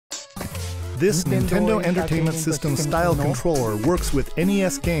This Nintendo Entertainment System style controller works with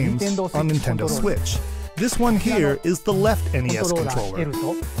NES games on Nintendo Switch. This one here is the left NES controller,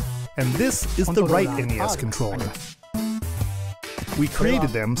 and this is the right NES controller. We created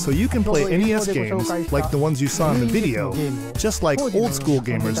them so you can play NES games like the ones you saw in the video, just like old school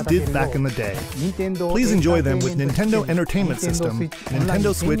gamers did back in the day. Please enjoy them with Nintendo Entertainment System,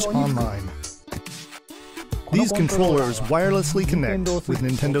 Nintendo Switch Online. These controllers wirelessly connect with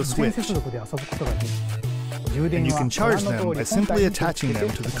Nintendo Switch, and you can charge them by simply attaching them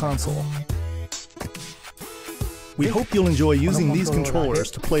to the console. We hope you'll enjoy using these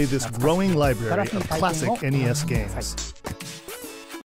controllers to play this growing library of classic NES games.